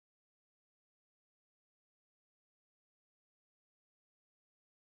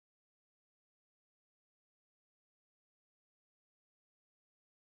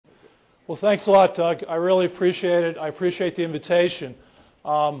Well, thanks a lot, Doug. I really appreciate it. I appreciate the invitation.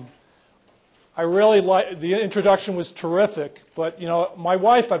 I really like the introduction was terrific. But you know, my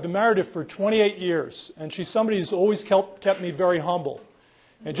wife, I've been married to her for 28 years, and she's somebody who's always kept me very humble.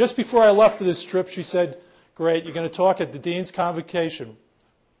 And just before I left for this trip, she said, "Great, you're going to talk at the Dean's Convocation.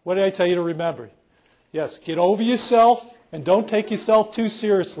 What did I tell you to remember? Yes, get over yourself and don't take yourself too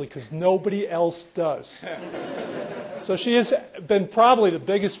seriously, because nobody else does." So she has been probably the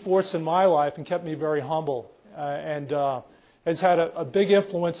biggest force in my life and kept me very humble, and has had a big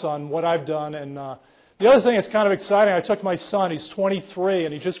influence on what I've done. And the other thing that's kind of exciting, I took my son, he's 23,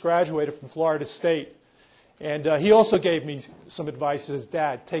 and he just graduated from Florida State. And he also gave me some advice. He says,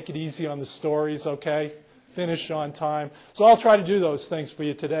 "Dad, take it easy on the stories, okay? Finish on time." So I'll try to do those things for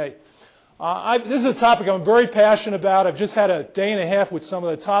you today. This is a topic I'm very passionate about. I've just had a day and a half with some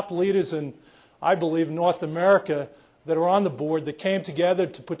of the top leaders in, I believe, North America that are on the board that came together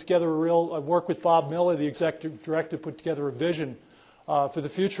to put together a real, work with Bob Miller, the executive director, put together a vision for the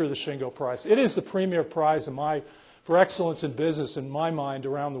future of the Shingo Prize. It is the premier prize for excellence in business in my mind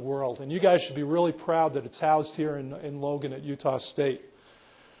around the world. And you guys should be really proud that it's housed here in Logan at Utah State.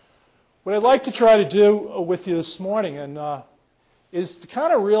 What I'd like to try to do with you this morning is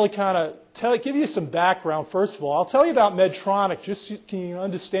to give you some background. First of all, I'll tell you about Medtronic, just so you can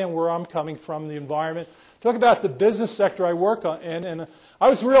understand where I'm coming from, the environment. Talk about the business sector I work in, and I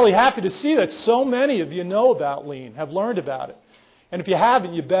was really happy to see that so many of you know about Lean, have learned about it. And if you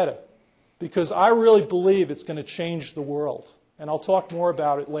haven't, you better, because I really believe it's going to change the world. And I'll talk more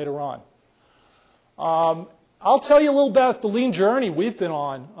about it later on. I'll tell you a little about the Lean journey we've been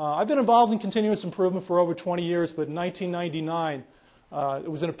on. I've been involved in continuous improvement for over 20 years, but in 1999,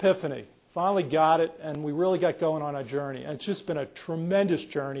 it was an epiphany. Finally got it, and we really got going on our journey. And it's just been a tremendous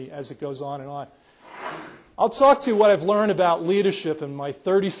journey as it goes on and on. I'll talk to you what I've learned about leadership in my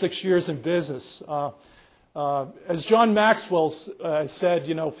 36 years in business. As John Maxwell said,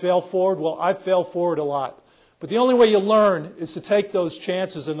 you know, fail forward. Well, I've failed forward a lot. But the only way you learn is to take those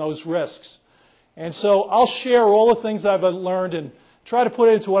chances and those risks. And so I'll share all the things I've learned and try to put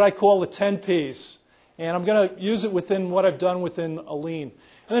it into what I call the 10 Ps. And I'm going to use it within what I've done within a Lean.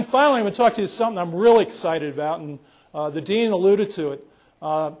 And then finally, I'm going to talk to you something I'm really excited about, and the Dean alluded to it,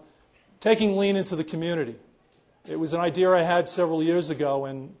 taking Lean into the community. It was an idea I had several years ago,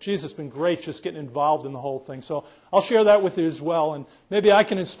 and geez, it's been great just getting involved in the whole thing. So I'll share that with you as well, and maybe I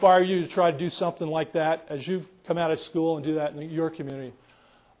can inspire you to try to do something like that as you come out of school and do that in your community.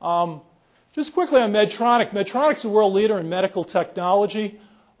 Just quickly on Medtronic. Medtronic's a world leader in medical technology.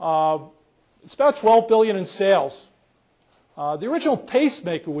 It's about $12 billion in sales. The original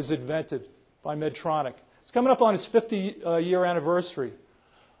pacemaker was invented by Medtronic. It's coming up on its 50-year anniversary.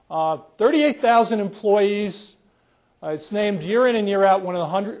 38,000 employees. It's named year in and year out one of the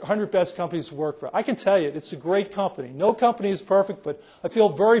 100 best companies to work for. I can tell you, it's a great company. No company is perfect, but I feel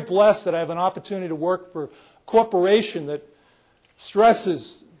very blessed that I have an opportunity to work for a corporation that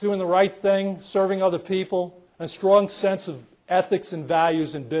stresses doing the right thing, serving other people, and a strong sense of ethics and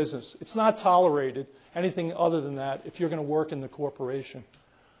values in business. It's not tolerated, anything other than that, if you're going to work in the corporation.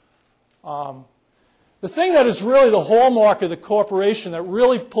 The thing that is really the hallmark of the corporation that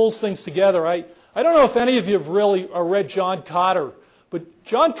really pulls things together, I don't know if any of you have really read John Kotter, but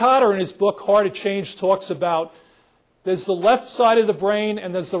John Kotter in his book, Heart of Change, talks about there's the left side of the brain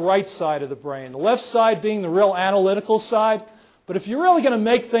and there's the right side of the brain. The left side being the real analytical side, but if you're really going to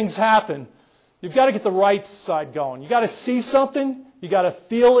make things happen, you've got to get the right side going. You've got to see something, you've got to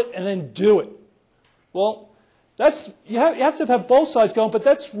feel it, and then do it. Well, you have to have both sides going, but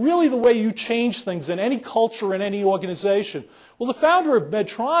that's really the way you change things in any culture, in any organization. Well, the founder of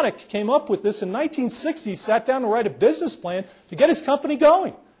Medtronic came up with this in 1960. He sat down to write a business plan to get his company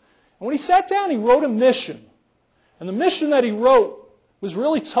going. And when he sat down, he wrote a mission. And the mission that he wrote was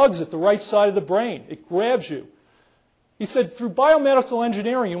really tugs at the right side of the brain. It grabs you. He said through biomedical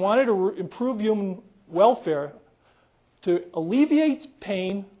engineering, he wanted to improve human welfare to alleviate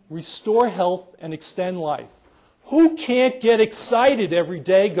pain, restore health, and extend life. Who can't get excited every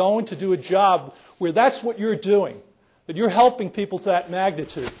day going to do a job where that's what you're doing, that you're helping people to that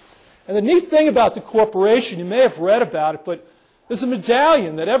magnitude? And the neat thing about the corporation, you may have read about it, but there's a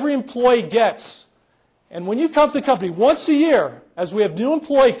medallion that every employee gets. And when you come to the company once a year, as we have new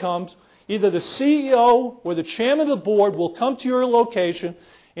employee comes, either the CEO or the chairman of the board will come to your location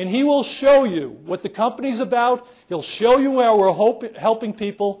and he will show you what the company's about. He'll show you how we're helping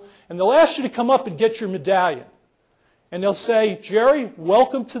people, and they'll ask you to come up and get your medallion. And they'll say, "Jerry,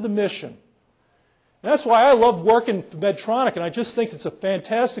 welcome to the mission." And that's why I love working for Medtronic, and I just think it's a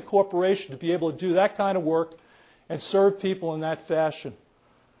fantastic corporation to be able to do that kind of work and serve people in that fashion.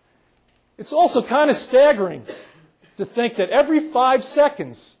 It's also kind of staggering to think that every 5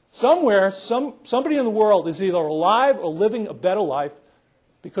 seconds, somewhere, somebody in the world is either alive or living a better life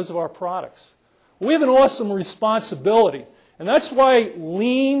because of our products. We have an awesome responsibility. And that's why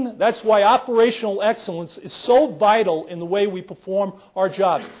lean, that's why operational excellence is so vital in the way we perform our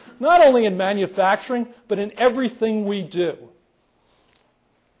jobs. Not only in manufacturing, but in everything we do.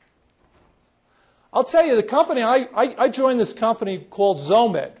 I'll tell you, the company, I joined this company called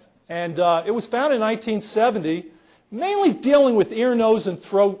Zomed. And it was founded in 1970, mainly dealing with ear, nose, and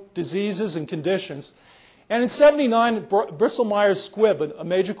throat diseases and conditions. And in 79, Bristol-Myers Squibb, a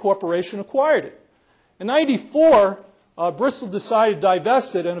major corporation, acquired it. In 94, Bristol decided to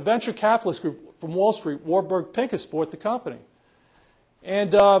divest it, and a venture capitalist group from Wall Street, Warburg Pincus, bought the company.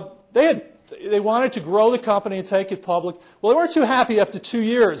 And they wanted to grow the company and take it public. Well, they weren't too happy after 2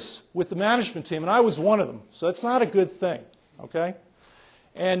 years with the management team, and I was one of them. So that's not a good thing, okay?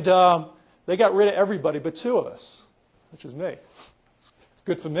 And they got rid of everybody but 2 of us, which is me. It's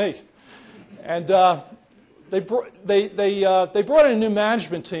good for me. And they brought in a new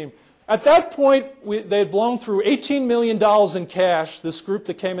management team. At that point, they had blown through $18 million in cash, this group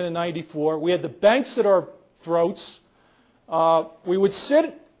that came in 94. We had the banks at our throats. We would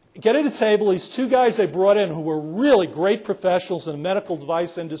get at a table, these 2 guys they brought in who were really great professionals in the medical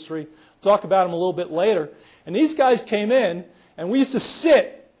device industry. I'll talk about them a little bit later. And these guys came in, and we used to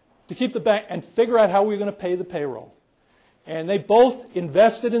sit to keep the bank and figure out how we were going to pay the payroll. And they both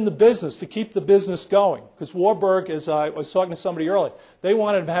invested in the business to keep the business going. Because Warburg, as I was talking to somebody earlier, they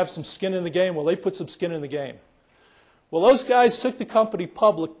wanted to have some skin in the game. Well, they put some skin in the game. Well, those guys took the company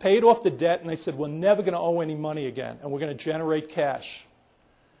public, paid off the debt, and they said, we're never going to owe any money again, and we're going to generate cash.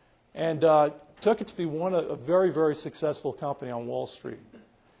 And took it to be a very, very successful company on Wall Street.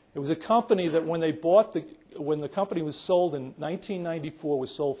 It was a company that when the company was sold in 1994,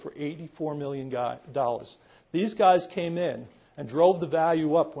 was sold for $84 million. These guys came in and drove the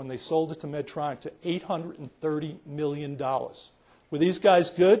value up when they sold it to Medtronic to $830 million. Were these guys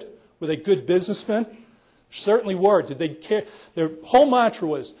good? Were they good businessmen? Certainly were. Did they care? Their whole mantra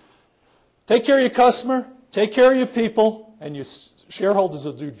was, take care of your customer, take care of your people, and your shareholders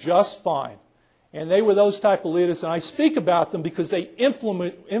will do just fine. And they were those type of leaders, and I speak about them because they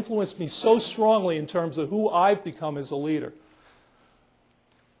influenced me so strongly in terms of who I've become as a leader.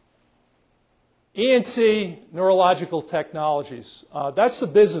 ENT, neurological technologies. That's the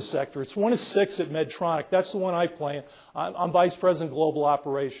business sector. It's 1 of 6 at Medtronic. That's the one I play in. I'm Vice President of Global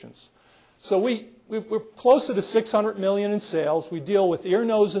Operations. So we're closer to $600 million in sales. We deal with ear,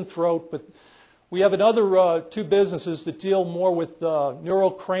 nose, and throat, but we have another 2 businesses that deal more with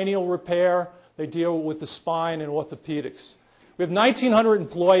neurocranial repair. They deal with the spine and orthopedics. We have 1,900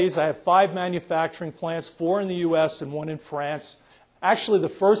 employees. I have 5 manufacturing plants, 4 in the U.S. and 1 in France. Actually, the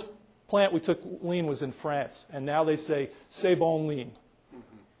first plant we took lean was in France, and now they say, c'est bon lean.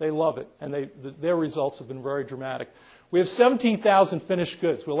 They love it, and their results have been very dramatic. We have 17,000 finished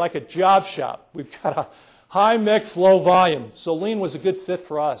goods. We're like a job shop. We've got a high mix, low volume, so lean was a good fit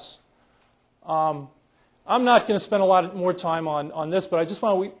for us. I'm not going to spend a lot more time on this, but I just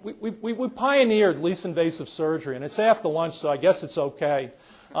want to, we pioneered least invasive surgery, and it's after lunch, so I guess it's okay.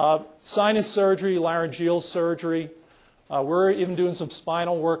 Sinus surgery, laryngeal surgery. We're even doing some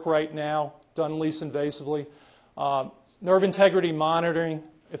spinal work right now, done least invasively. Nerve integrity monitoring.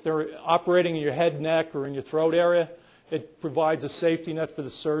 If they're operating in your head, neck, or in your throat area, it provides a safety net for the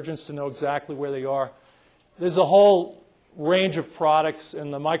surgeons to know exactly where they are. There's a whole range of products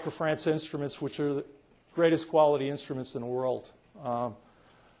in the microfrance instruments, which are the greatest quality instruments in the world.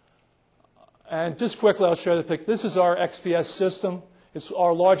 And just quickly, I'll show you the picture. This is our XPS system. It's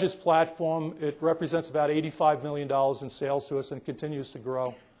our largest platform. It represents about $85 million in sales to us, and it continues to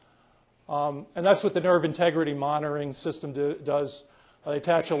grow. And that's what the nerve integrity monitoring system does. They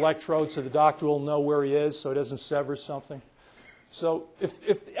attach electrodes so the doctor will know where he is so he doesn't sever something. So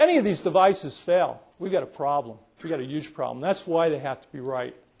if any of these devices fail, we've got a problem. We've got a huge problem. That's why they have to be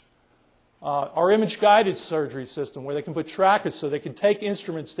right. Our image-guided surgery system, where they can put trackers so they can take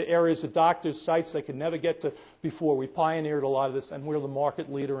instruments to areas of doctors' sites they could never get to before. We pioneered a lot of this, and we're the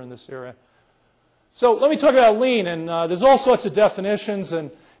market leader in this area. So let me talk about lean, and there's all sorts of definitions,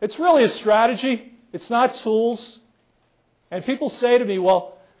 and it's really a strategy. It's not tools. And people say to me,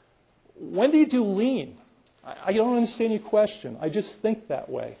 well, when do you do lean? I don't understand your question. I just think that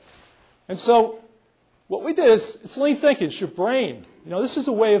way. And so what we did is, it's lean thinking. It's your brain. You know, this is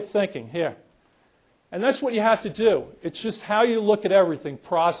a way of thinking here. And that's what you have to do. It's just how you look at everything,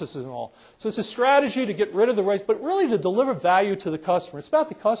 processes and all. So it's a strategy to get rid of the waste, but really to deliver value to the customer. It's about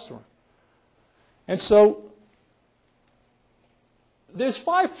the customer. And so there's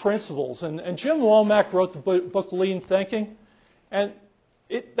 5 principles, and Jim Womack wrote the book Lean Thinking, and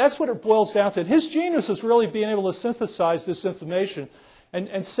that's what it boils down to. And his genius was really being able to synthesize this information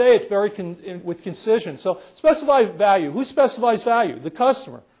and say it with concision. So specify value. Who specifies value? The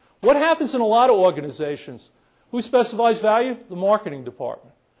customer. What happens in a lot of organizations? Who specifies value? The marketing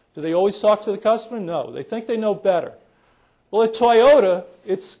department. Do they always talk to the customer? No. They think they know better. Well, at Toyota,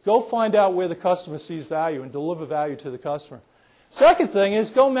 it's go find out where the customer sees value and deliver value to the customer. Second thing is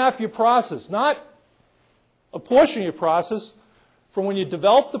go map your process, not apportion your process from when you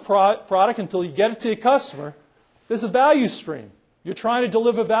develop the product until you get it to your customer. There's a value stream. You're trying to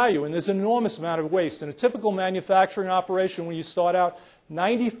deliver value, and there's an enormous amount of waste. In a typical manufacturing operation, when you start out,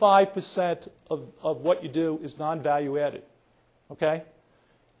 95% of what you do is non-value added. Okay?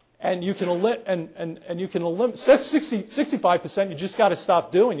 And you can eliminate 65%. You just got to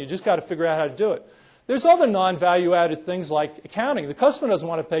stop doing. You just got to figure out how to do it. There's other non-value added things like accounting. The customer doesn't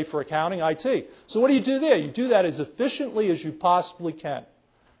want to pay for accounting, IT. So what do you do there? You do that as efficiently as you possibly can.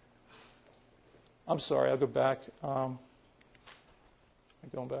 I'm sorry, I'll go back. I'm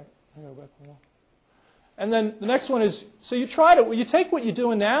going back. I'll go back more. And then the next one is, so you take what you're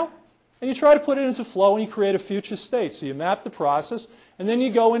doing now, and you try to put it into flow, and you create a future state. So you map the process, and then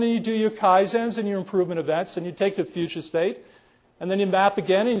you go in and you do your Kaizens and your improvement events, and you take the future state, and then you map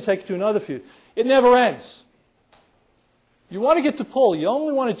again, and you take it to another future. It never ends. You want to get to pull. You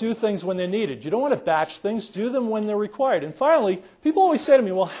only want to do things when they're needed. You don't want to batch things. Do them when they're required. And finally, people always say to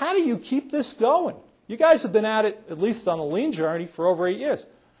me, well, how do you keep this going? You guys have been at it, at least on the lean journey, for over 8 years.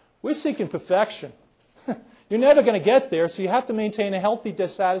 We're seeking perfection. You're never going to get there, so you have to maintain a healthy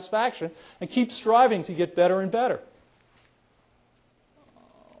dissatisfaction and keep striving to get better and better.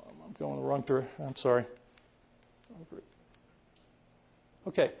 I'm going the wrong direction. I'm sorry.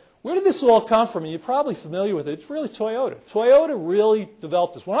 Okay, where did this all come from? And you're probably familiar with it. It's really Toyota. Toyota really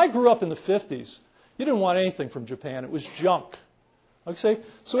developed this. When I grew up in the 50s, you didn't want anything from Japan. It was junk. Okay?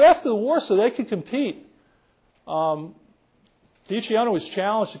 So after the war, so they could compete, Dichiano was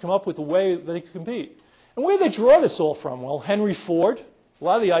challenged to come up with a way that they could compete. And where did they draw this all from? Well, Henry Ford, a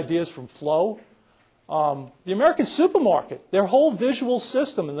lot of the ideas from Flow. The American supermarket, their whole visual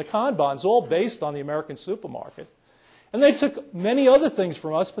system and the Kanban's all based on the American supermarket. And they took many other things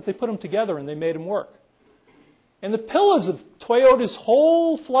from us, but they put them together and they made them work. And the pillars of Toyota's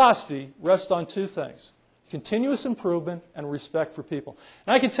whole philosophy rest on 2 things: continuous improvement and respect for people.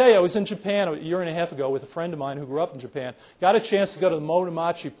 And I can tell you, I was in Japan a year and a half ago with a friend of mine who grew up in Japan, got a chance to go to the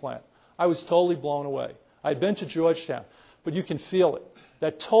Motomachi plant. I was totally blown away. I'd been to Georgetown, but you can feel it.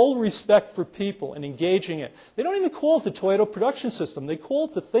 That total respect for people and engaging it. They don't even call it the Toyota production system. They call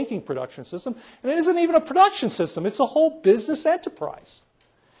it the thinking production system. And it isn't even a production system. It's a whole business enterprise.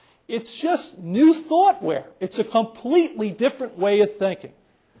 It's just new thoughtware. It's a completely different way of thinking.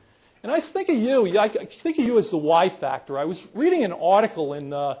 And I think of you. I think of you as the Y factor. I was reading an article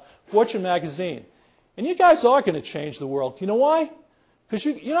in Fortune magazine. And you guys are going to change the world. You know why? Because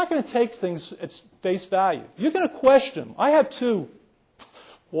you're not going to take things at face value. You're going to question them. I have 2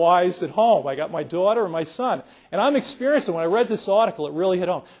 Y's at home. I got my daughter and my son. And I'm experiencing, when I read this article, it really hit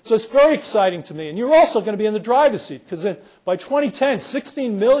home. So it's very exciting to me. And you're also going to be in the driver's seat, because by 2010,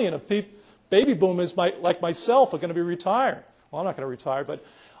 16 million of baby boomers like myself are going to be retiring. Well, I'm not going to retire, but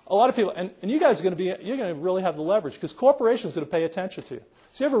a lot of people. And you guys are going to you're going to really have the leverage, because corporations are going to pay attention to you.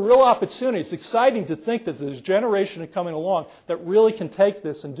 So you have a real opportunity. It's exciting to think that there's a generation coming along that really can take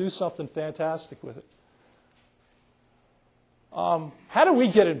this and do something fantastic with it. How did we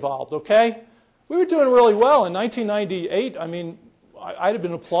get involved, okay? We were doing really well. In 1998, I mean, I'd have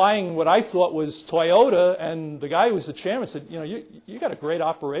been applying what I thought was Toyota, and the guy who was the chairman said, you know, you got a great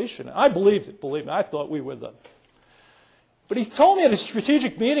operation. And I believed it, believe me. I thought we were the... But he told me at a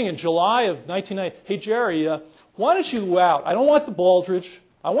strategic meeting in July of 1990, hey, Jerry, why don't you go out? I don't want the baldridge.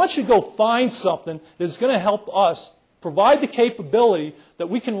 I want you to go find something that's going to help us provide the capability that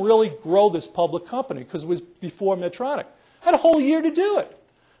we can really grow this public company, because it was before Medtronic. I had a whole year to do it.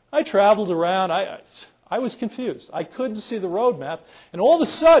 I traveled around. I was confused. I couldn't see the roadmap. And all of a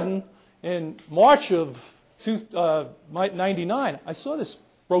sudden, in March of 1999, I saw this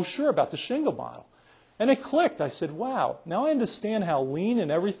brochure about the Shingo model. And it clicked. I said, wow, now I understand how lean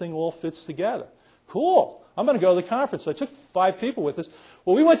and everything all fits together. Cool. I'm going to go to the conference. So I took 5 people with us.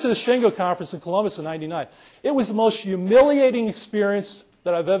 Well, we went to the Shingo conference in Columbus in '99. It was the most humiliating experience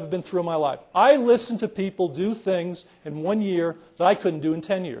that I've ever been through in my life. I listened to people do things in 1 year that I couldn't do in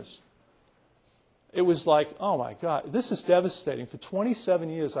 10 years. It was like, oh my God, this is devastating. For 27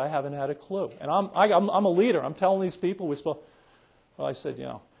 years, I haven't had a clue. And I'm a leader. I'm telling these people, well, I said, you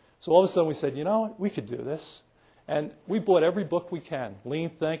know. So all of a sudden we said, you know what, we could do this. And we bought every book we can, Lean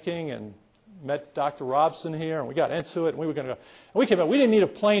Thinking, and met Dr. Robson here, and we got into it, and we were going to go. And we came out. We didn't need a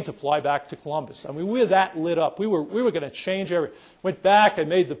plane to fly back to Columbus. I mean, we were that lit up. We were going to change everything. Went back.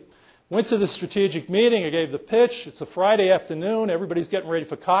 Went to the strategic meeting. I gave the pitch. It's a Friday afternoon. Everybody's getting ready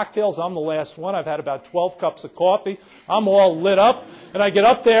for cocktails. I'm the last one. I've had about 12 cups of coffee. I'm all lit up. And I get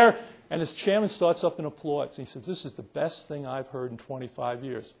up there, and this chairman starts up and applauds. He says, "This is the best thing I've heard in 25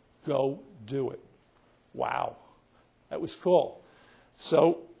 years. Go do it." Wow. That was cool.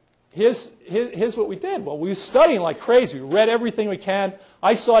 So here's what we did. Well, we were studying like crazy. We read everything we can.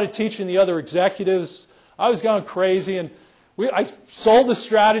 I started teaching the other executives. I was going crazy, and I sold the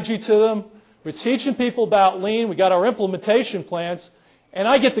strategy to them. We're teaching people about Lean. We got our implementation plans, and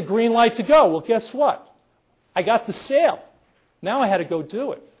I get the green light to go. Well, guess what? I got the sale. Now I had to go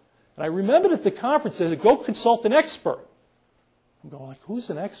do it. And I remembered at the conference, they said, "Go consult an expert." I'm going like, who's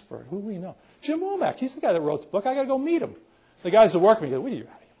an expert? Who do we know? Jim Womack. He's the guy that wrote the book. I got to go meet him. The guys that work with me go, "What are you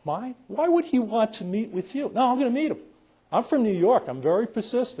out of your mind? Why would he want to meet with you?" "No, I'm going to meet him. I'm from New York. I'm very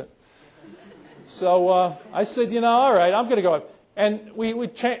persistent." So I said, all right, I'm going to go. And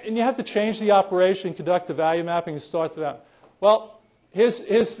and you have to change the operation, conduct the value mapping, and start the value. Well, here's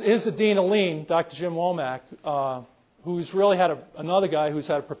the Dean of Lean, Dr. Jim Womack, who's really had another guy who's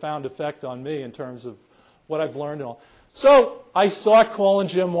had a profound effect on me in terms of what I've learned and all. So I start calling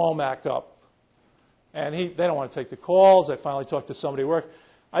Jim Womack up. And they don't want to take the calls. I finally talked to somebody at work.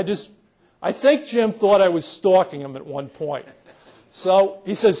 I think Jim thought I was stalking him at one point. So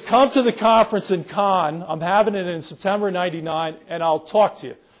he says, "Come to the conference in Cannes. I'm having it in September '99, and I'll talk to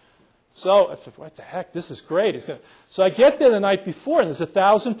you." So I said, "What the heck? This is great." So I get there the night before, and there's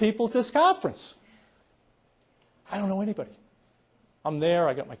 1,000 people at this conference. I don't know anybody. I'm there.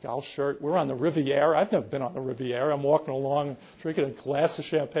 I got my golf shirt. We're on the Riviera. I've never been on the Riviera. I'm walking along, drinking a glass of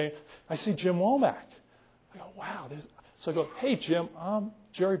champagne. I see Jim Womack. I go, "Wow." So I go, "Hey, Jim, I'm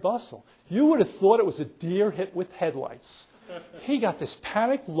Jerry Bussell." You would have thought it was a deer hit with headlights. He got this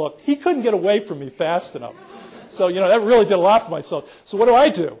panicked look. He couldn't get away from me fast enough. So, that really did a lot for myself. So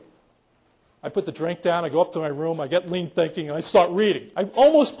what do? I put the drink down. I go up to my room. I get Lean Thinking, and I start reading. I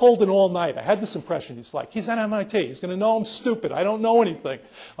almost pulled an all-night. I had this impression. He's at MIT. He's going to know I'm stupid. I don't know anything.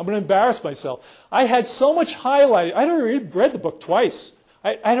 I'm going to embarrass myself. I had so much highlighted. I already read the book twice.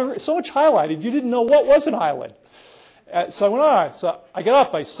 I had so much highlighted, you didn't know what wasn't highlighted. So I went, all right. So I got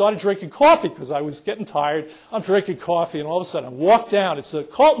up. I started drinking coffee because I was getting tired. I'm drinking coffee, and all of a sudden I walk down. It's the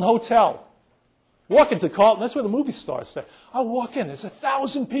Carlton Hotel. Walk into Carlton. That's where the movie stars stay. I walk in. There's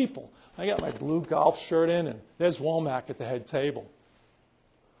 1,000 people. I got my blue golf shirt in, and there's Womack at the head table.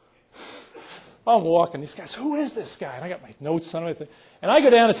 I'm walking. These guys, who is this guy? And I got my notes on everything. And I go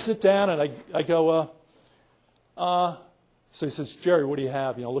down and sit down, and I go, so he says, "Jerry, what do you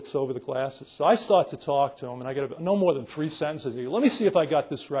have?" Looks over the glasses. So I start to talk to him, and I get no more than 3 sentences. Let me see if I got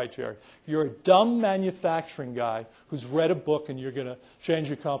this right, Jerry. You're a dumb manufacturing guy who's read a book, and you're going to change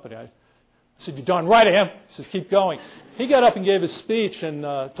your company. I said, "You're darn right I am." He said, "Keep going." He got up and gave his speech and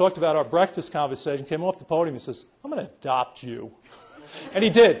talked about our breakfast conversation, came off the podium and says, "I'm going to adopt you." And he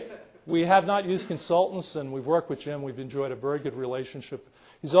did. We have not used consultants, and we've worked with Jim. We've enjoyed a very good relationship.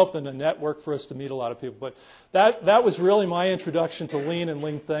 He's opened a network for us to meet a lot of people. But that was really my introduction to Lean and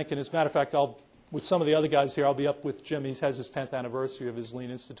Lean Thinking. As a matter of fact, with some of the other guys here, I'll be up with Jim. He has his 10th anniversary of his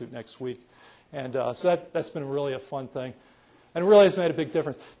Lean Institute next week. And so that's been really a fun thing. And it really has made a big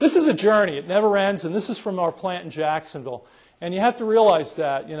difference. This is a journey. It never ends. And this is from our plant in Jacksonville. And you have to realize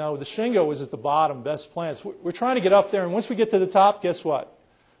that, the Shingo was at the bottom, best plants. We're trying to get up there. And once we get to the top, guess what?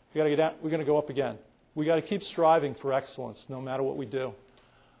 We got to get down. We're going to go up again. We got to keep striving for excellence no matter what we do.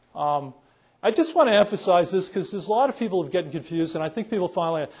 I just want to emphasize this because there's a lot of people who are getting confused, and I think people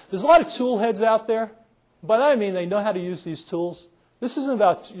finally, there's a lot of tool heads out there. By that I mean they know how to use these tools. This isn't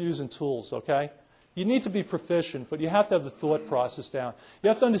about using tools, okay? You need to be proficient, but you have to have the thought process down. You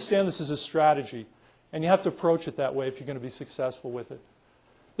have to understand this is a strategy, and you have to approach it that way if you're going to be successful with it.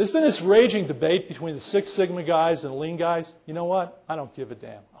 There's been this raging debate between the Six Sigma guys and the Lean guys. You know what? I don't give a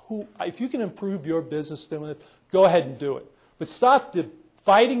damn. If you can improve your business doing it, go ahead and do it. But stop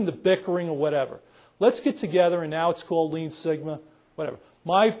fighting the bickering or whatever. Let's get together, and now it's called Lean Sigma, whatever.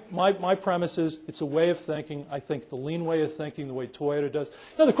 My premise is it's a way of thinking. I think the Lean way of thinking, the way Toyota does.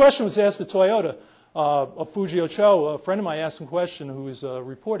 The question was asked to Toyota. Fujio Cho, a friend of mine, asked him a question who was a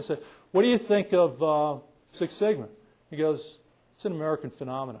reporter. He said, "What do you think of Six Sigma?" He goes, "It's an American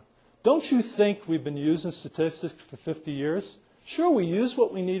phenomenon. Don't you think we've been using statistics for 50 years? Sure, we use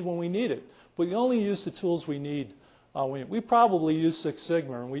what we need when we need it, but we only use the tools we need. We probably use Six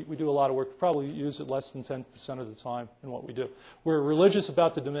Sigma, and we do a lot of work. We probably use it less than 10% of the time in what we do. We're religious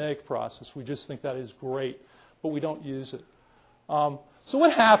about the Dominic process. We just think that is great. but we don't use it. So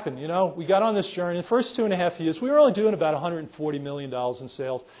what happened? You know, we got on this journey. The first 2.5 years, we were only doing about $140 million in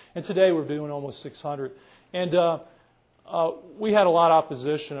sales, and today we're doing almost 600. And we had a lot of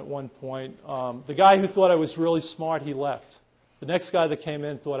opposition at one point. The guy who thought I was really smart, he left. The next guy that came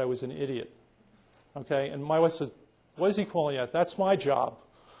in thought I was an idiot. Okay, and my wife said, "What is he calling you at? That's my job."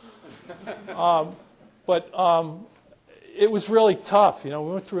 It was really tough. You know,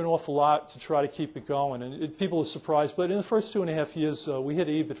 we went through an awful lot to try to keep it going, and people were surprised. But in the first 2.5 years, we hit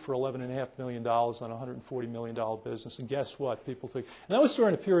EBIT for $11.5 million on a $140 million business. And guess what? People think, and that was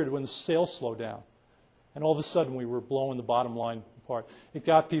during a period when the sales slowed down, and all of a sudden we were blowing the bottom line apart. It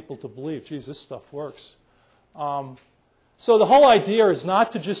got people to believe, geez, this stuff works. So the whole idea is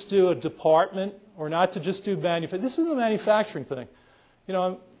not to just do a department or not to just do manufacturing. This isn't a manufacturing thing. You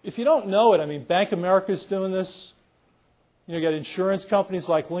know, if you don't know it, I mean, Bank of America is doing this. You know, you got insurance companies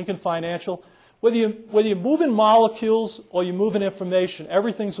like Lincoln Financial. Whether you move in molecules or you move in information,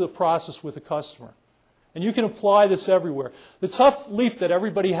 everything's a process with the customer. And you can apply this everywhere. The tough leap that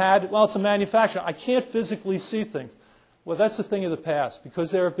everybody had, well, it's a manufacturer. I can't physically see things. Well, that's the thing of the past,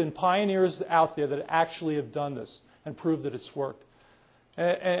 because there have been pioneers out there that actually have done this and proved that it's worked.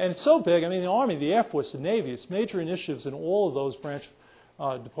 And it's so big. I mean, the Army, the Air Force, the Navy, it's major initiatives in all of those branches,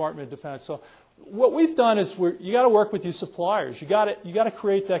 Department of Defense. So what we've done is you got to work with your suppliers. You got to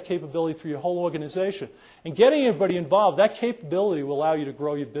create that capability through your whole organization. And getting everybody involved, that capability will allow you to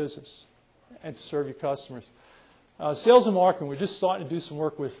grow your business and to serve your customers. Sales and marketing, we're just starting to do some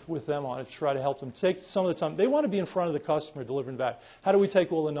work with them on it to try to help them take some of the time. They want to be in front of the customer delivering value. How do we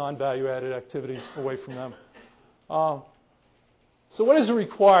take all the non-value-added activity away from them? So what does it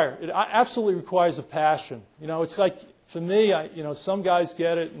require? It absolutely requires a passion. You know, it's like, for me, you know, some guys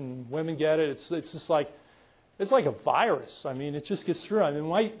get it and women get it. It's just like, it's like a virus. I mean, it just gets through. I mean,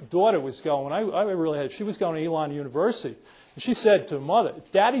 my daughter was going, she was going to Elon University. And she said to her mother,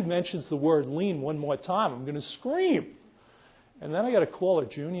 "If Daddy mentions the word lean one more time, I'm going to scream." And then I got a call her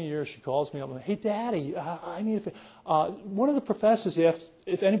junior year. She calls me up and goes, "Hey, Daddy, I need one of the professors asked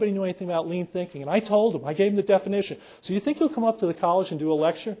if anybody knew anything about lean thinking." And I told him. I gave him the definition. "So you think you'll come up to the college and do a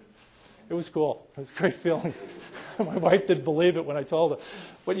lecture?" It was cool. It was a great feeling. My wife didn't believe it when I told her.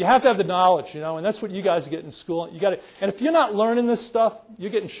 But you have to have the knowledge, you know, and that's what you guys get in school. You got to, and if you're not learning this stuff, you're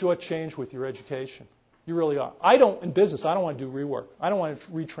getting shortchanged with your education. You really are. In business, I don't want to do rework. I don't want to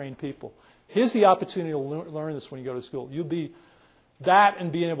retrain people. Here's the opportunity to learn this when you go to school. You'll be that,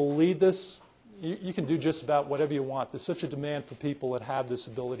 and being able to lead this, you can do just about whatever you want. There's such a demand for people that have this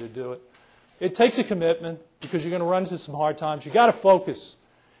ability to do it. It takes a commitment, because you're going to run into some hard times. You've got to focus.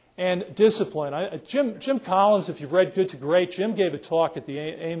 And discipline. Jim Collins, if you've read Good to Great, Jim gave a talk at the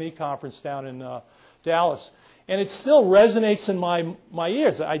AME conference down in Dallas. And it still resonates in my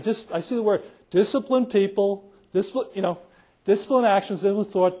ears. I see the word discipline people, discipline actions, discipline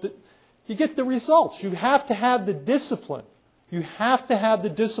thought. You get the results. You have to have the discipline. You have to have the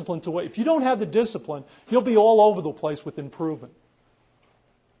discipline to wait. If you don't have the discipline, you'll be all over the place with improvement.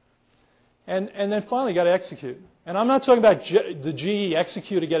 And then finally, you got to execute. And I'm not talking about the GE,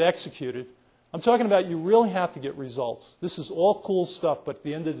 execute to get executed. I'm talking about you really have to get results. This is all cool stuff, but at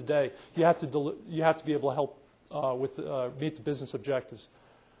the end of the day, you have to be able to help meet the business objectives.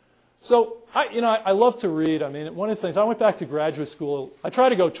 So I love to read. I mean, one of the things, I went back to graduate school. I tried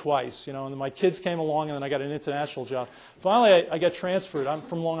to go twice, you know, and then my kids came along, and then I got an international job. Finally, I got transferred. I'm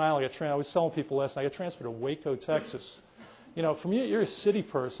from Long Island. I was telling people last night, I got transferred to Waco, Texas. You know, you're a city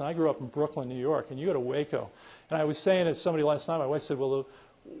person. I grew up in Brooklyn, New York, and you go to Waco. And I was saying to somebody last night, my wife said, well,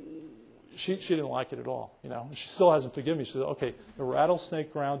 she didn't like it at all, you know. And she still hasn't forgiven me. She said, okay, the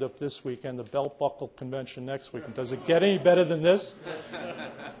Rattlesnake Roundup this weekend, the Belt Buckle Convention next weekend. Does it get any better than this?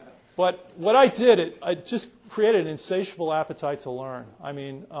 But what I did, I just created an insatiable appetite to learn. I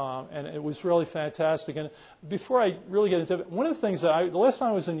mean, and it was really fantastic. And before I really get into it, one of the things the last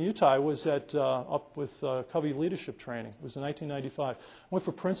time I was in Utah, I was up with Covey Leadership Training. It was in 1995. I went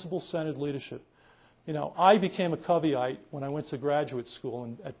for principle-centered leadership. You know, I became a Coveyite when I went to graduate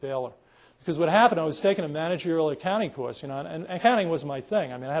school at Baylor. Because what happened, I was taking a managerial accounting course, you know, and accounting was my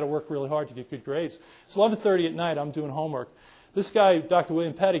thing. I mean, I had to work really hard to get good grades. It's 11:30 at night. I'm doing homework. This guy, Dr.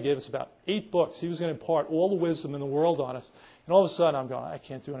 William Petty, gave us about 8 books. He was going to impart all the wisdom in the world on us. And all of a sudden, I'm going, I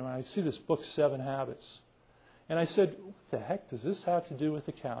can't do it anymore. I see this book, 7 Habits. And I said, what the heck does this have to do with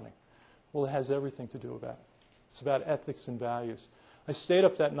accounting? Well, it has everything to do with that. It's about ethics and values. I stayed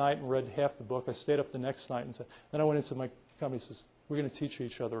up that night and read half the book. I stayed up the next night, and then I went into my company and says, we're going to teach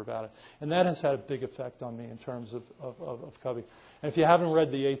each other about it. And that has had a big effect on me in terms of Covey. And if you haven't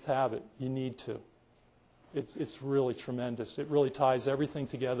read The 8th Habit, you need to. it's really tremendous. It really ties everything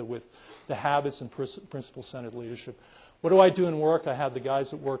together with the habits and principle-centered leadership. What do I do in work? I have the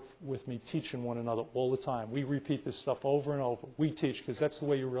guys that work with me teaching one another all the time. We repeat this stuff over and over. We teach because that's the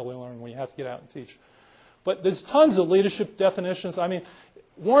way you really learn, when you have to get out and teach. But there's tons of leadership definitions. I mean,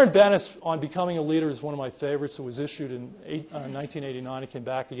 Warren Bennis on Becoming a Leader is one of my favorites. It was issued in 1989. It came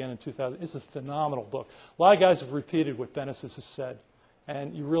back again in 2000. It's a phenomenal book. A lot of guys have repeated what Bennis has said.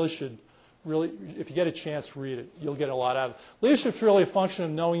 And you really should, if you get a chance, read it. You'll get a lot out of it. Leadership's really a function of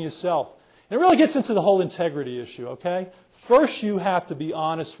knowing yourself. And it really gets into the whole integrity issue, okay? First, you have to be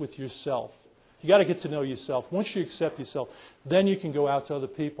honest with yourself. You got to get to know yourself. Once you accept yourself, then you can go out to other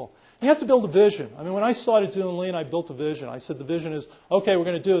people. You have to build a vision. I mean, when I started doing Lean, I built a vision. I said the vision is, okay, we're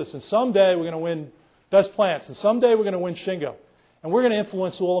going to do this, and someday we're going to win Best Plants, and someday we're going to win Shingo, and we're going to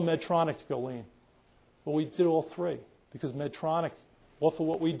influence all of Medtronic to go Lean. But we did all three, because Medtronic, well, for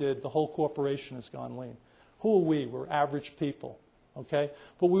what we did, the whole corporation has gone Lean. Who are we? We're average people, okay?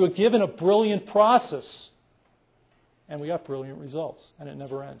 But we were given a brilliant process, and we got brilliant results, and it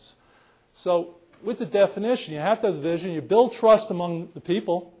never ends. So with the definition, you have to have the vision, you build trust among the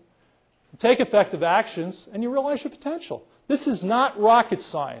people, you take effective actions, and you realize your potential. This is not rocket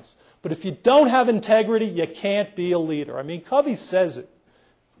science, but if you don't have integrity, you can't be a leader. I mean, Covey says it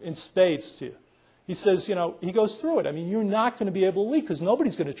in spades to you. He says, you know, he goes through it. I mean, you're not going to be able to lead because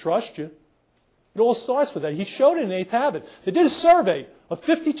nobody's going to trust you. It all starts with that. He showed it in 8th Habit. They did a survey of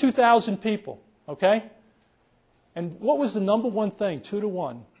 52,000 people, okay? And what was the number one thing,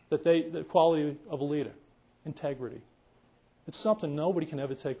 2-to-1, that the quality of a leader? Integrity. It's something nobody can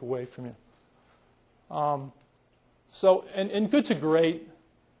ever take away from you. So, and good to great,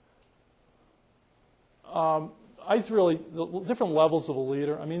 the different levels of a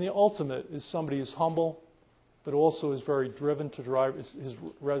leader, I mean, the ultimate is somebody who's humble, but also is very driven to drive his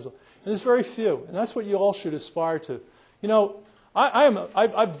result. And there's very few, and that's what you all should aspire to. You know,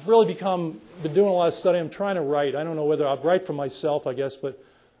 I've really been doing a lot of study. I'm trying to write. I don't know whether I'll write for myself, I guess, but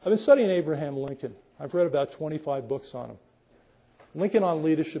I've been studying Abraham Lincoln. I've read about 25 books on him. Lincoln on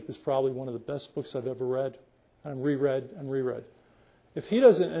Leadership is probably one of the best books I've ever read, and I've reread and reread. If he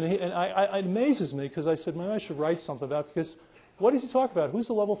doesn't, it amazes me because I said, maybe I should write something about it, because what does he talk about? Who's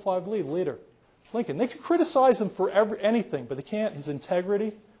the level 5 leader? Lincoln. They can criticize him for anything, but they can't. His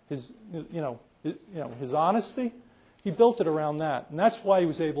integrity, his honesty, he built it around that, and that's why he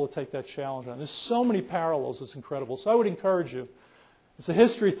was able to take that challenge on. There's so many parallels. It's incredible. So I would encourage you. It's a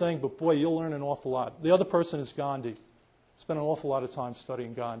history thing, but boy, you'll learn an awful lot. The other person is Gandhi. Spent an awful lot of time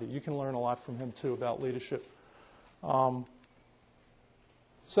studying Gandhi. You can learn a lot from him too about leadership.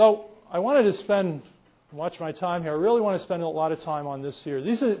 So I wanted to watch my time here. I really want to spend a lot of time on this here.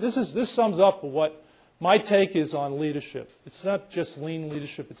 This sums up what my take is on leadership. It's not just lean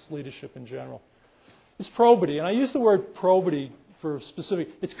leadership, it's leadership in general. It's probity, and I use the word probity for specific.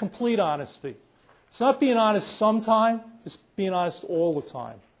 It's complete honesty. It's not being honest sometime, it's being honest all the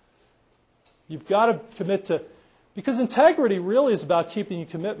time. You've got to commit to, because integrity really is about keeping your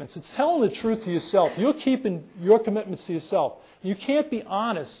commitments. It's telling the truth to yourself. You're keeping your commitments to yourself. You can't be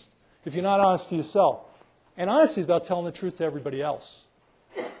honest if you're not honest to yourself. And honesty is about telling the truth to everybody else.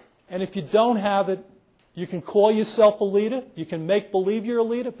 And if you don't have it, you can call yourself a leader. You can make believe you're a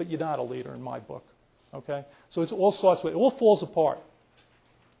leader, but you're not a leader in my book. Okay? So it all starts with, it all falls apart.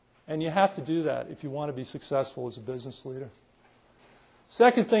 And you have to do that if you want to be successful as a business leader.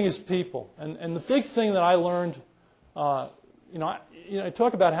 Second thing is people. And the big thing that I learned, I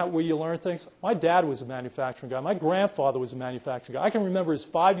talk about where you learn things. My dad was a manufacturing guy. My grandfather was a manufacturing guy. I can remember his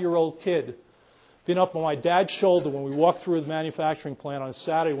 5-year-old kid being up on my dad's shoulder when we walked through the manufacturing plant on a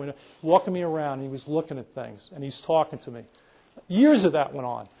Saturday, walking me around, and he was looking at things, and he's talking to me. Years of that went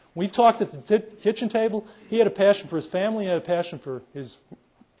on. We talked at the kitchen table. He had a passion for his family. He had a passion for his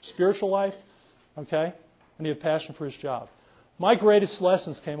spiritual life, okay? And he had a passion for his job. My greatest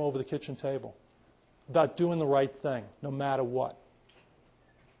lessons came over the kitchen table about doing the right thing, no matter what.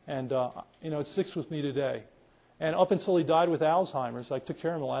 And, it sticks with me today. And up until he died with Alzheimer's, I took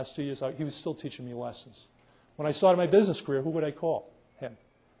care of him the last 2 years. He was still teaching me lessons. When I started my business career, who would I call? Him.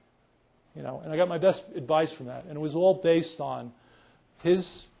 And I got my best advice from that. And it was all based on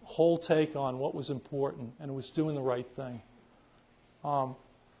his whole take on what was important, and it was doing the right thing. And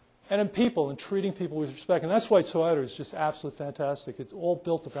in people, and treating people with respect. And that's why Toyota is just absolutely fantastic. It's all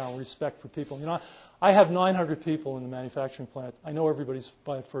built around respect for people. I have 900 people in the manufacturing plant. I know everybody's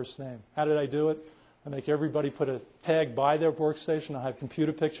by first name. How did I do it? I make everybody put a tag by their workstation. I have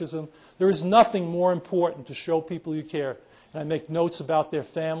computer pictures of them. There is nothing more important to show people you care. And I make notes about their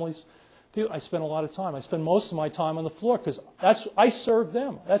families. I spend a lot of time. I spend most of my time on the floor because I serve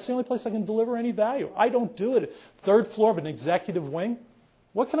them. That's the only place I can deliver any value. I don't do it. Third floor of an executive wing.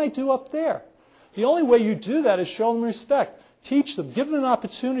 What can I do up there? The only way you do that is show them respect. Teach them. Give them an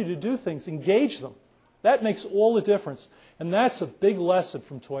opportunity to do things. Engage them. That makes all the difference. And that's a big lesson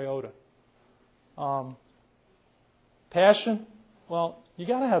from Toyota. Passion. Well, you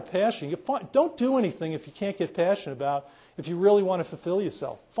got to have passion. Don't do anything if you can't get passionate about, if you really want to fulfill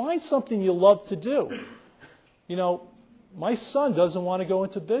yourself. Find something you love to do. You know, my son doesn't want to go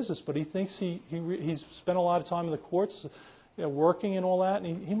into business, but he thinks he's spent a lot of time in the courts, you know, working and all that,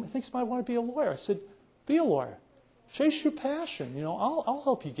 and he thinks he might want to be a lawyer. I said, be a lawyer. Chase your passion. You know, I'll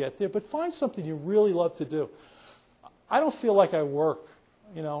help you get there, but find something you really love to do. I don't feel like I work.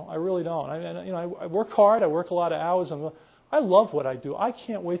 You know, I really don't. I work hard. I work a lot of hours. I love what I do. I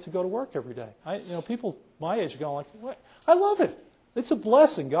can't wait to go to work every day. People my age are going like, what? I love it. It's a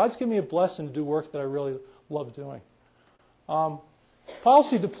blessing. God's given me a blessing to do work that I really love doing.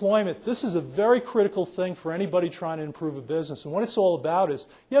 Policy deployment. This is a very critical thing for anybody trying to improve a business. And what it's all about is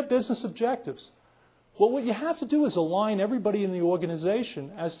you have business objectives. Well, what you have to do is align everybody in the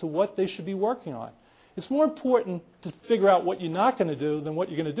organization as to what they should be working on. It's more important to figure out what you're not going to do than what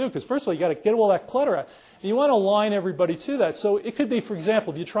you're going to do. Because first of all, you've got to get all that clutter out. And you want to align everybody to that. So it could be, for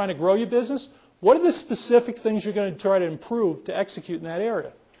example, if you're trying to grow your business, what are the specific things you're going to try to improve to execute in that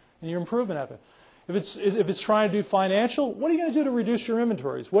area? And your improvement effort. If it's trying to do financial, what are you going to do to reduce your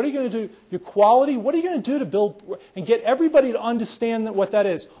inventories? What are you going to do, your quality? What are you going to do to build and get everybody to understand what that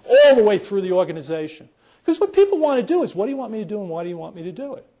is all the way through the organization? Because what people want to do is, what do you want me to do and why do you want me to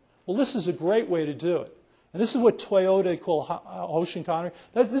do it? Well, this is a great way to do it. And this is what Toyota call Hoshin Connery.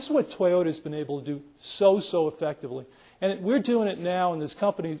 This is what Toyota has been able to do so effectively. And we're doing it now, and there's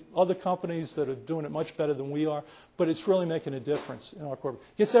other companies that are doing it much better than we are, but it's really making a difference in our corporate.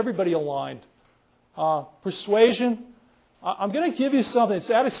 It gets everybody aligned. Persuasion. I'm going to give you something.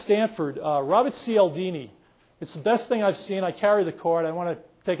 It's out of Stanford. Robert Cialdini. It's the best thing I've seen. I carry the card. I want to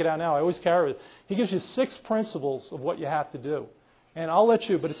take it out now. I always carry it. He gives you 6 principles of what you have to do. And I'll let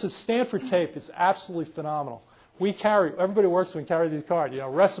you, but it's a Stanford tape. It's absolutely phenomenal. Everybody works when we carry these cards. You know,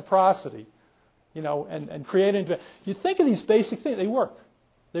 reciprocity, you know, and creating. You think of these basic things, they work.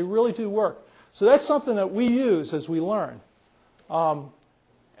 They really do work. So that's something that we use as we learn.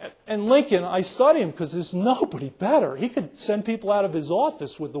 And Lincoln, I study him because there's nobody better. He could send people out of his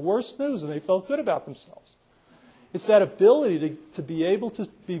office with the worst news and they felt good about themselves. It's that ability to be able to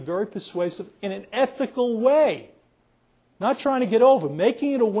be very persuasive in an ethical way. Not trying to get over,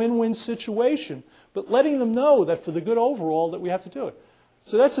 making it a win-win situation, but letting them know that for the good overall that we have to do it.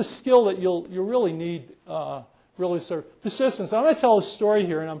 So that's a skill that you'll really need, persistence. I'm going to tell a story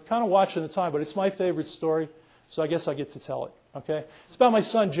here, and I'm kind of watching the time, but it's my favorite story, so I guess I get to tell it. Okay? It's about my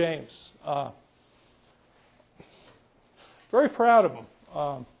son, James. Very proud of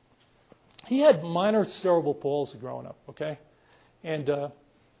him. He had minor cerebral palsy growing up, okay? And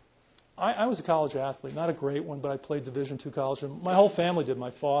I was a college athlete, not a great one, but I played Division II college. And my whole family did, my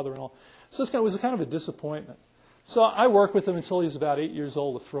father and all. So it was kind of a disappointment. So I worked with him until he was about 8 years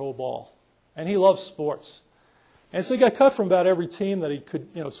old to throw a ball. And he loved sports. And so he got cut from about every team that he could,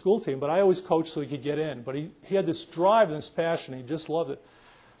 you know, school team. But I always coached so he could get in. But he had this drive and this passion. He just loved it.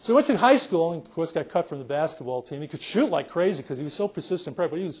 So he went to high school and, of course, got cut from the basketball team. He could shoot like crazy because he was so persistent.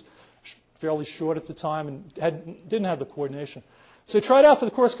 But he was fairly short at the time and didn't have the coordination. So he tried out for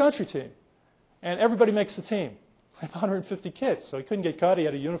the cross-country team, and everybody makes the team. 150 kids, so he couldn't get cut. He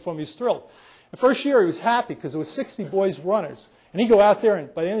had a uniform. He was thrilled. The first year, he was happy because there was 60 boys runners. And he'd go out there,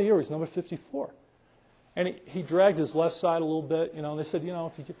 and by the end of the year, he was number 54. And he dragged his left side a little bit, you know, and they said, you know,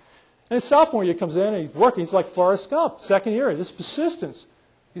 if you could. And his sophomore year comes in, and he's working. He's like Forrest Gump. Second year, this persistence.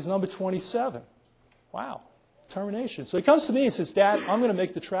 He's number 27. Wow. Determination. So he comes to me and says, Dad, I'm going to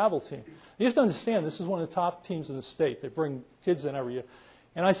make the travel team. You have to understand, this is one of the top teams in the state. They bring kids in every year.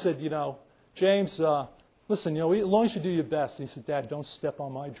 And I said, you know, James, listen, you know, as long as you do your best. And he said, Dad, don't step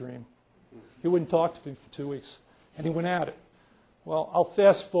on my dream. He wouldn't talk to me for 2 weeks. And he went at it. Well, I'll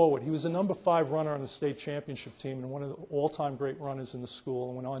fast forward. He was a number 5 runner on the state championship team and one of the all-time great runners in the school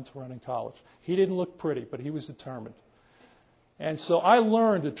and went on to run in college. He didn't look pretty, but he was determined. And so I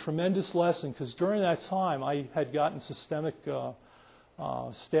learned a tremendous lesson because during that time I had gotten systemic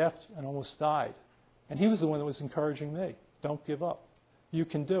staph and almost died. And he was the one that was encouraging me. Don't give up. You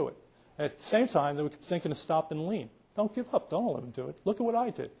can do it. At the same time, they were thinking of stopping lean. Don't give up. Don't let them do it. Look at what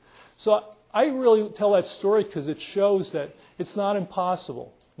I did. So I really tell that story because it shows that it's not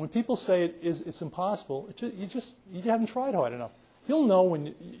impossible. When people say it's impossible, you haven't tried hard enough. You'll know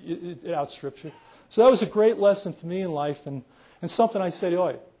when it outstrips you. So that was a great lesson for me in life. And And something I say to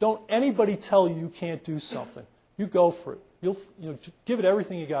you, don't anybody tell you can't do something. You go for it. You'll give it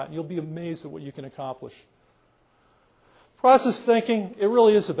everything you got, and you'll be amazed at what you can accomplish. Process thinking, it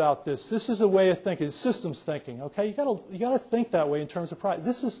really is about this. This is a way of thinking. It's systems thinking. Okay, you gotta think that way in terms of process.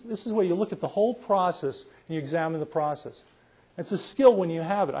 This is where you look at the whole process and you examine the process. It's a skill when you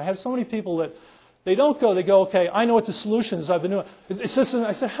have it. I have so many people that they don't go. They go, okay, I know what the solution is. I've been doing. It's just,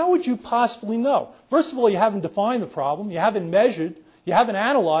 I said, how would you possibly know? First of all, you haven't defined the problem. You haven't measured. You haven't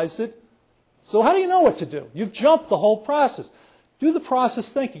analyzed it. So how do you know what to do? You've jumped the whole process. Do the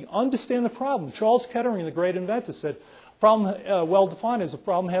process thinking. Understand the problem. Charles Kettering, the great inventor, said, problem well defined is a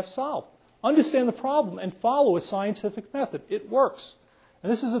problem half solved. Understand the problem and follow a scientific method. It works.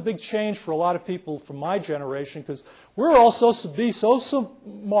 And this is a big change for a lot of people from my generation because we're all supposed to be so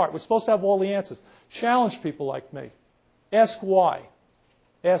smart. We're supposed to have all the answers. Challenge people like me. Ask why.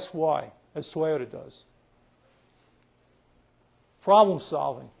 Ask why, as Toyota does. Problem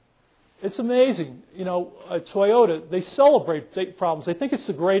solving. It's amazing. You know, Toyota, they celebrate big problems. They think it's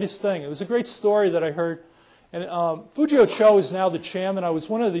the greatest thing. It was a great story that I heard. And Fujio Cho is now the chairman. I was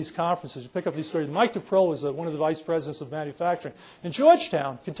one of these conferences. You pick up these stories. Mike DuPril was one of the vice presidents of manufacturing in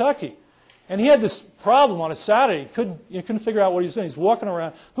Georgetown, Kentucky. And he had this problem on a Saturday. He couldn't figure out what he was doing. He's walking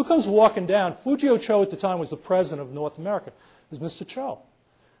around. Who comes walking down? Fujio Cho at the time was the president of North America. It was Mr. Cho.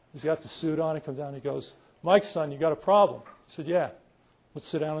 He's got the suit on. He comes down. He goes, Mike, son, you got a problem. He said, yeah. Let's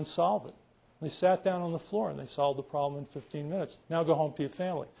sit down and solve it. And they sat down on the floor, and they solved the problem in 15 minutes. Now go home to your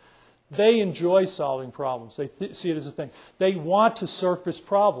family. They enjoy solving problems. They see it as a thing. They want to surface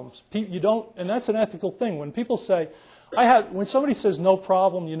problems. You don't, and that's an ethical thing. When people say, when somebody says no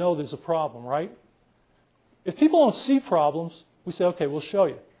problem, you know there's a problem, right? If people don't see problems, we say, okay, we'll show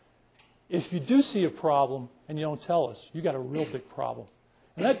you. If you do see a problem and you don't tell us, you got a real big problem.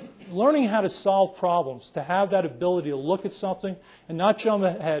 And learning how to solve problems, to have that ability to look at something and not jump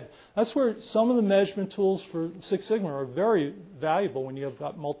ahead, that's where some of the measurement tools for Six Sigma are very valuable when you've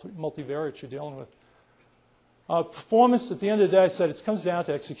got multivariates you're dealing with. Performance, at the end of the day, I said it comes down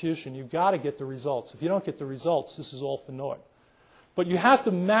to execution. You've got to get the results. If you don't get the results, this is all for naught. But you have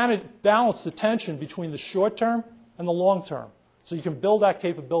to balance the tension between the short term and the long term so you can build that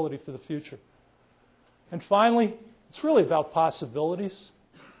capability for the future. And finally, it's really about possibilities.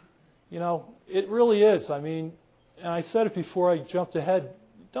 You know, it really is. I mean, and I said it before I jumped ahead.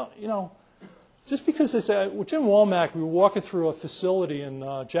 Just because they say, with Jim Womack, we were walking through a facility in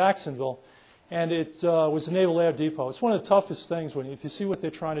Jacksonville, and it was a Naval Air Depot. It's one of the toughest things if you see what they're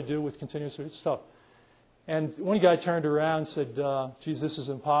trying to do with continuous, it's tough. And one guy turned around and said, geez, this is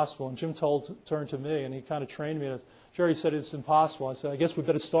impossible. And Jim turned to me, and he kind of trained me. And Jerry said, it's impossible. I said, I guess we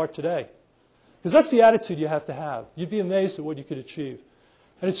better start today. Because that's the attitude you have to have. You'd be amazed at what you could achieve.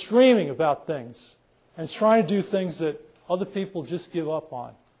 And it's dreaming about things. And it's trying to do things that other people just give up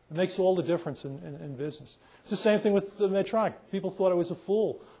on. It makes all the difference in business. It's the same thing with Medtronic. People thought I was a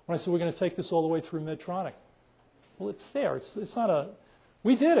fool when I said we're going to take this all the way through Medtronic. Well, it's there. It's not a...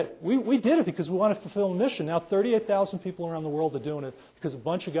 We did it. We did it because we wanted to fulfill a mission. Now 38,000 people around the world are doing it because a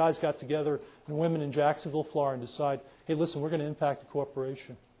bunch of guys got together and women in Jacksonville, Florida, and decide, hey, listen, we're going to impact the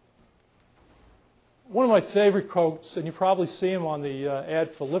corporation. One of my favorite quotes, and you probably see him on the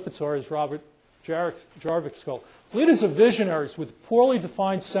ad for Lipitor, is Robert Jarvik's quote. Leaders are visionaries with a poorly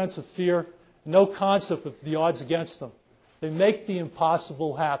defined sense of fear and no concept of the odds against them. They make the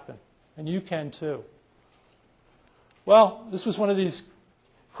impossible happen, and you can too. Well, this was one of these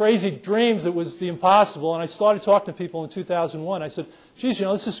crazy dreams that was the impossible, and I started talking to people in 2001. I said, geez, you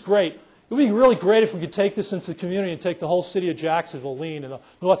know, this is great. It would be really great if we could take this into the community and take the whole city of Jacksonville Lean in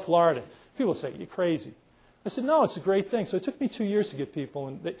North Florida. People say, you're crazy. I said, no, it's a great thing. So it took me 2 years to get people.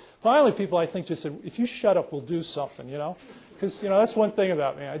 And finally, people, I think, just said, if you shut up, we'll do something, you know. Because, you know, that's one thing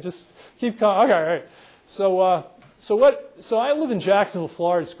about me. I just keep calm. Okay, all right. So I live in Jacksonville,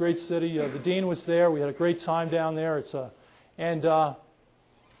 Florida. It's a great city. The dean was there. We had a great time down there.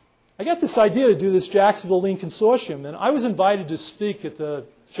 I got this idea to do this Jacksonville Lean Consortium. And I was invited to speak at the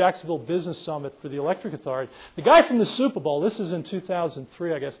Jacksonville Business Summit for the Electric Authority. The guy from the Super Bowl, this is in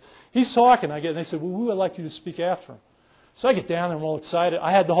 2003, I guess, he's talking. And they said, well, we would like you to speak after him. So I get down there, I'm all excited.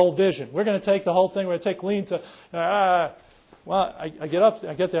 I had the whole vision. We're going to take the whole thing. We're going to take Lean to, well, I get up,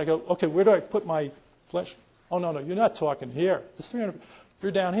 I get there, I go, okay, where do I put my flesh? Oh, no, you're not talking here. This 300,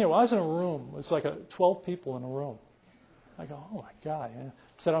 you're down here. Well, I was in a room. It's like 12 people in a room. I go, oh, my God. I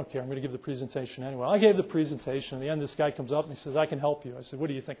said, I don't care. I'm going to give the presentation anyway. I gave the presentation. At the end, this guy comes up and he says, I can help you. I said, what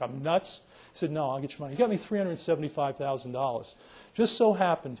do you think? I'm nuts? He said, no, I'll get you money. He got me $375,000. Just so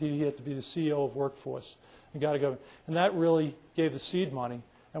happened he had to be the CEO of Workforce. And that really gave the seed money.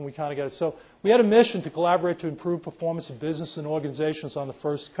 and we kind of got it. So we had a mission to collaborate to improve performance of business and organizations on the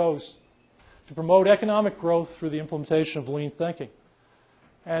First Coast, to promote economic growth through the implementation of lean thinking.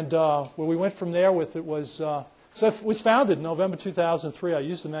 And where we went from there with it was, so it was founded in November 2003. I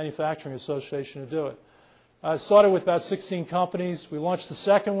used the Manufacturing Association to do it. It started with about 16 companies. We launched the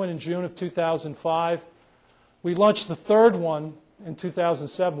second one in June of 2005. We launched the third one in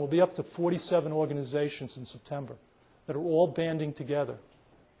 2007. We'll be up to 47 organizations in September that are all banding together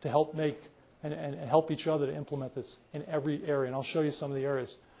to help make and help each other to implement this in every area. And I'll show you some of the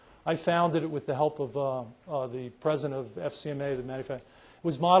areas. I founded it with the help of the president of FCMA, the manufacturer. It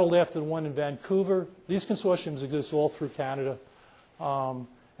was modeled after the one in Vancouver. These consortiums exist all through Canada,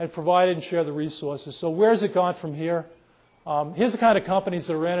 and provided and shared the resources. So where has it gone from here? Here's the kind of companies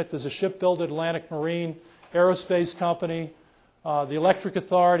that are in it. There's a shipbuilder, Atlantic Marine, aerospace company, the Electric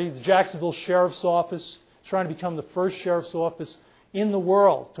Authority, the Jacksonville Sheriff's Office, trying to become the first sheriff's office in the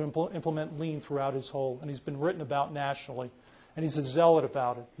world to implement lean throughout his whole, and he's been written about nationally. And he's a zealot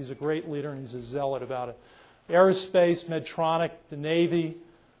about it. He's a great leader, and he's a zealot about it. Aerospace, Medtronic, the Navy,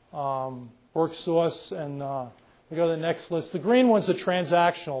 WorkSource, and we go to the next list. The green ones are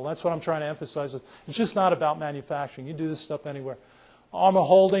transactional. That's what I'm trying to emphasize. It's just not about manufacturing. You do this stuff anywhere. Armor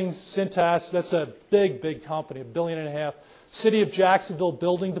Holdings, Cintas, that's a big, big company, $1.5 billion. City of Jacksonville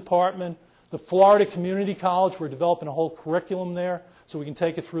Building Department, the Florida Community College, we're developing a whole curriculum there so we can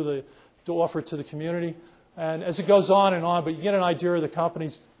take it through to offer it to the community. And as it goes on, but you get an idea of the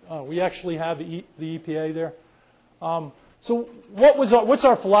companies. We actually have the EPA there. So what's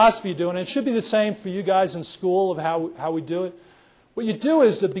our philosophy doing? And it should be the same for you guys in school of how we do it. What you do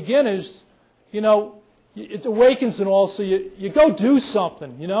is the beginners, it awakens and all, so you go do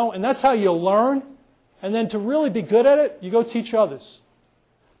something, and that's how you learn. And then to really be good at it, you go teach others.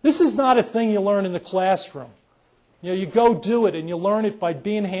 This is not a thing you learn in the classroom. You go do it, and you learn it by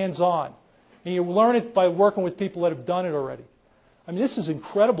being hands-on. And you learn it by working with people that have done it already. I mean, this is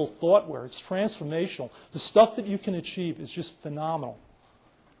incredible thoughtware. It's transformational. The stuff that you can achieve is just phenomenal.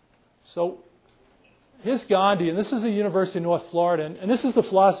 So here's Gandhi, and this is the University of North Florida. And this is the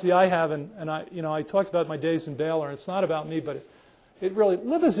philosophy I have, and I talked about my days in Baylor, and it's not about me, but it really,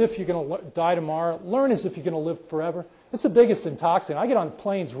 live as if you're going to die tomorrow. Learn as if you're going to live forever. It's the biggest intoxicant. I get on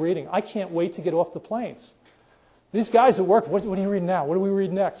planes reading. I can't wait to get off the planes. These guys at work, what do you read now? What do we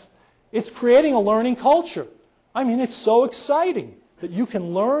read next? It's creating a learning culture. I mean, it's so exciting that you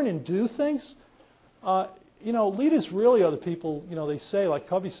can learn and do things. Leaders really are the people, they say, like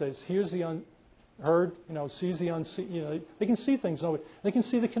Covey says, hears the unheard, sees the unseen. They can see things. They can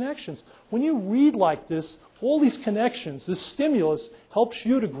see the connections. When you read like this, all these connections, this stimulus helps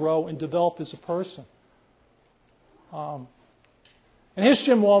you to grow and develop as a person. And here's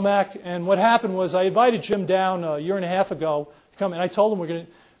Jim Womack. And what happened was I invited Jim down a year and a half ago to come, and I told him we're going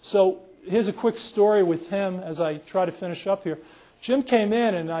to. So here's a quick story with him as I try to finish up here. Jim came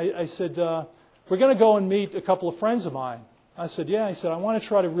in, and I said, we're going to go and meet a couple of friends of mine. I said, yeah. He said, I want to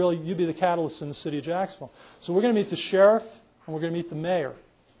try to you be the catalyst in the city of Jacksonville. So we're going to meet the sheriff, and we're going to meet the mayor.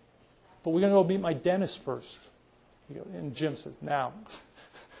 But we're going to go meet my dentist first. And Jim says, now,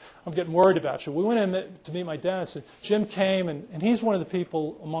 I'm getting worried about you. We went in to meet my dentist. And Jim came, and he's one of the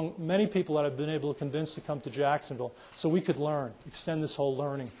people, among many people that I've been able to convince to come to Jacksonville so we could learn, extend this whole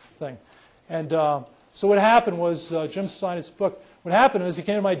learning thing. And so what happened was Jim signed his book. What happened was he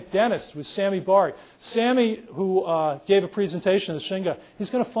came to my dentist with Sammy Bari. Sammy, who gave a presentation at the Shingo, he's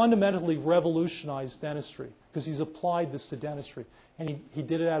going to fundamentally revolutionize dentistry because he's applied this to dentistry. And he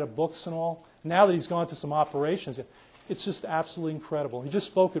did it out of books and all. Now that he's gone to some operations, it's just absolutely incredible. He just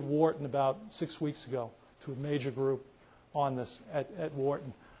spoke at Wharton about 6 weeks ago to a major group on this at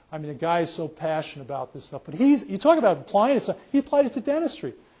Wharton. I mean, the guy is so passionate about this stuff. But you talk about applying it, he applied it to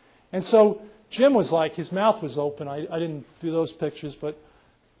dentistry. And so Jim was like, his mouth was open. I didn't do those pictures.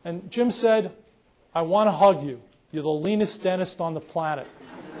 And Jim said, I want to hug you. You're the leanest dentist on the planet.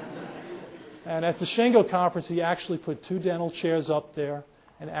 And at the Shingo conference, he actually put 2 dental chairs up there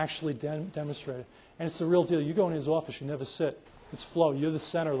and actually demonstrated. And it's the real deal. You go in his office, you never sit. It's flow. You're the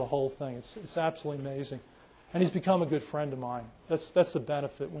center of the whole thing. It's absolutely amazing. And he's become a good friend of mine. That's the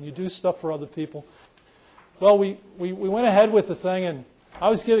benefit. When you do stuff for other people. Well, we went ahead with the thing, and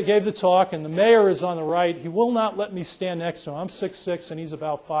I gave the talk, and the mayor is on the right. He will not let me stand next to him. I'm 6'6", and he's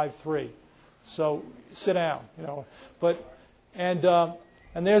about 5'3". So sit down,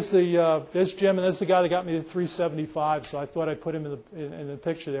 And there's Jim, and there's the guy that got me the 375. So I thought I'd put him in the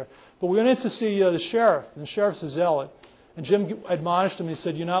picture there. But we went in to see the sheriff, and the sheriff's a zealot. And Jim admonished him. He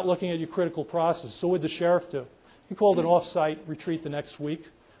said, "You're not looking at your critical process." So what did the sheriff do? He called an off-site retreat the next week,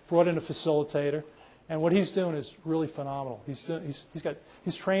 brought in a facilitator, And what he's doing is really phenomenal. He's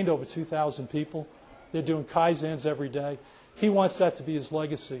trained over 2,000 people. They're doing Kaizens every day. He wants that to be his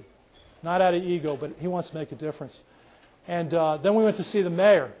legacy. Not out of ego, but he wants to make a difference. And then we went to see the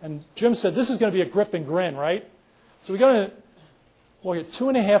mayor. And Jim said, this is going to be a grip and grin, right? So we go to, well,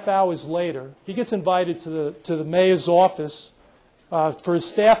 2.5 hours later, he gets invited to the mayor's office for his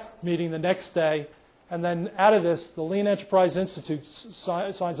staff meeting the next day. And then out of this, the Lean Enterprise Institute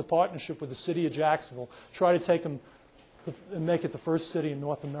signs a partnership with the city of Jacksonville, try to take them and make it the first city in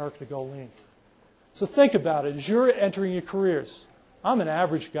North America to go lean. So think about it. As you're entering your careers, I'm an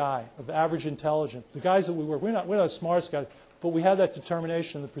average guy of average intelligence. The guys that we work, we're not the smartest guys, but we had that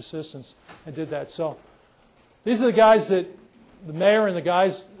determination and the persistence and did that. So these are the guys that, the mayor and the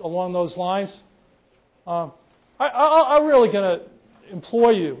guys along those lines, I'm really going to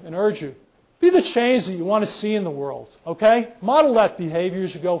implore you and urge you, be the change that you want to see in the world, okay? Model that behavior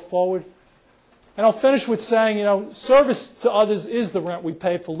as you go forward. And I'll finish with saying, you know, service to others is the rent we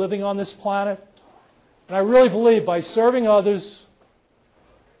pay for living on this planet. And I really believe by serving others,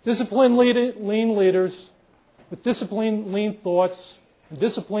 disciplined lean leaders with disciplined lean thoughts and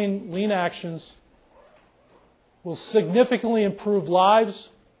disciplined lean actions will significantly improve lives,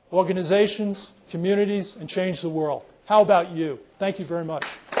 organizations, communities, and change the world. How about you? Thank you very much.